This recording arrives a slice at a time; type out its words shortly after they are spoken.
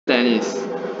tennis.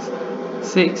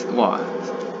 6, wow,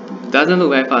 doesn't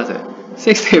look very fast.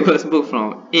 6 tables booked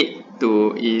from 8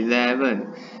 to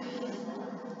 11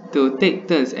 to take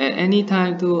turns. At any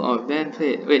time, 2 of them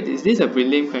play. Wait, is this a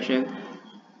prelim question?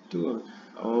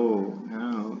 Oh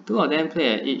no. 2 of them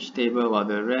play at each table while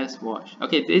the rest watch.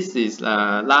 Okay, this is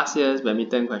last year's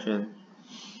badminton question.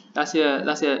 Last year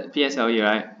PSLE,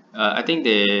 right? I think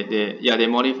they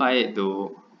modify it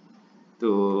to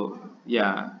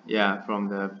from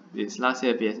the it's last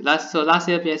year last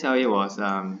year PSLE was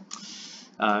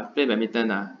play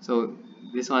badminton. So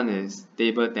this one is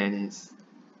table tennis.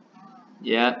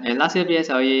 Yeah, and last year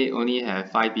PSLE only had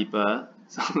 5 people,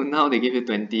 so now they give you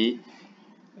 20.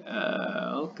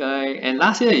 Okay, and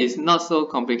last year is not so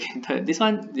complicated. This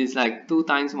one is like 2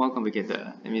 times more complicated.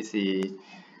 Let me see.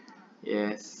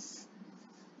 Yes.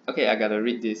 Okay, I gotta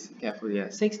read this carefully.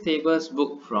 6 tables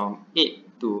booked from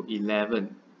 8 to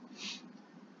 11.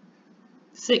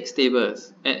 6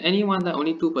 tables. At any one time,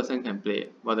 only 2 person can play,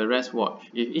 while the rest watch.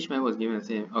 If each man was given the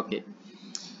same. Okay.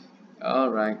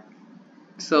 Alright.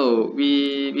 So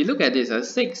we look at this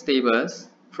as 6 tables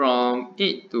from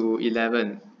 8 to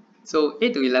 11. So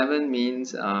 8 to 11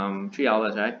 means 3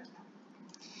 hours, right?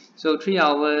 So 3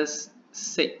 hours,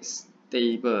 6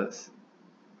 tables.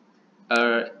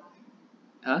 Sorry?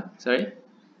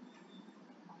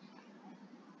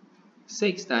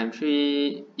 6 times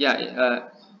 3,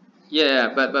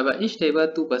 yeah, but each table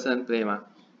 2 person play ma.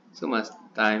 So must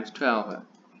times 12.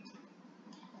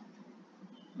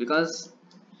 Because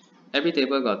every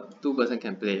table got 2 person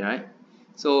can play, right?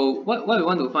 So what we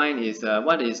want to find is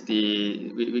what is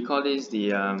the we call this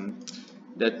the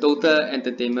total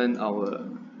entertainment hour.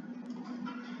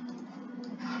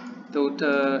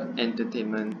 Total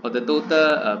entertainment, or the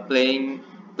total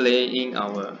playing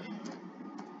hour.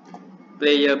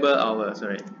 Playable hour,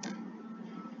 sorry.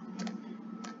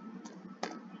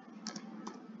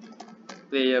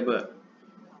 Playable.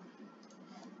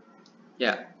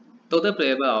 Yeah, total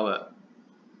playable hour.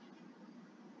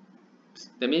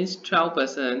 That means 12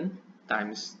 person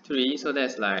times 3, so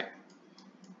that's like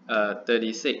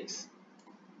 36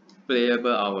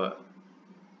 playable hour.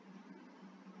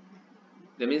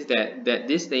 That means that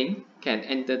this thing can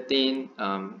entertain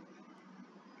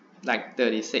like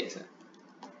 36.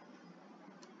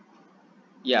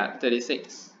 Yeah,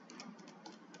 36.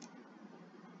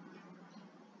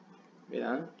 Wait,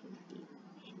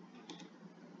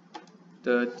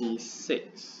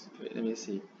 36. Wait, let me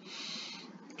see.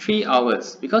 3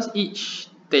 hours, because each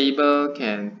table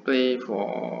can play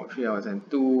for 3 hours and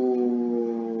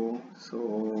 2.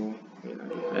 So wait,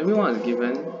 everyone is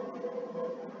given.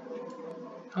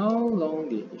 How long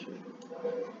did each?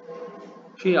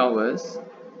 3 hours.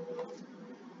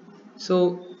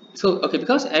 So okay,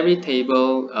 because every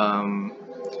table 2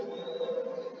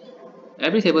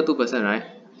 person, right?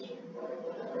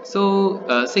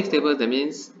 So 6 tables, that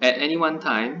means at any one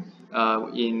time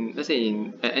let's say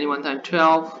at any one time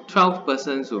 12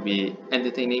 persons will be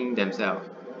entertaining themselves.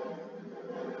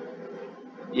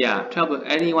 Yeah, 12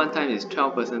 any one time is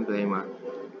 12 person playing ma.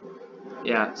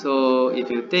 Yeah, so if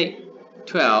you take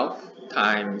 12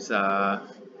 times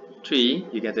 3,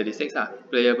 you get 36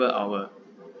 playable hour,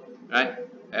 right?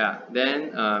 Yeah,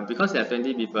 then because there are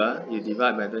 20 people, you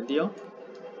divide by 20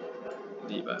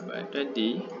 divide by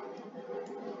 20,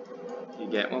 you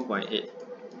get 1.8.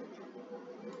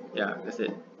 Yeah, that's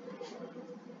it.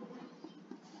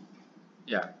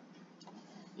 Yeah,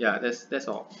 that's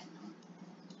all.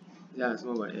 Yeah, it's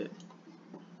 1.8.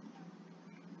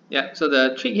 Yeah, so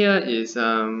the trick here is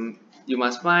you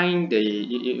must find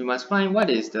you must find what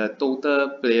is the total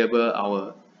playable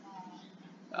hour.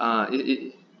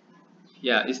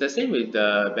 Yeah, it's the same with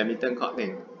the badminton court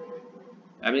thing.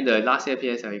 I mean the last year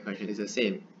PSLE question is the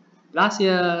same. Last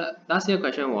year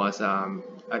question was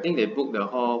I think they booked the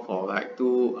hall for like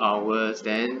 2 hours,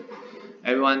 then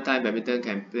every one time badminton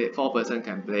can play, 4 person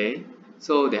can play,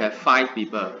 so they have 5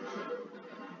 people.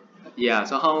 Yeah,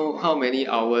 so how many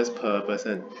hours per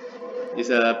person? It's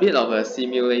a bit of a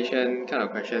simulation kind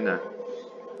of question.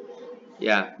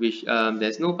 Yeah, which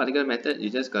there's no particular method, you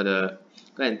just gotta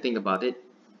go and think about it.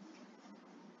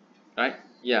 Right?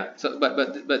 Yeah. So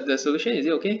but the solution, is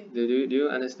it okay? Do you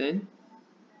understand?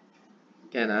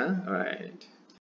 Can Alright.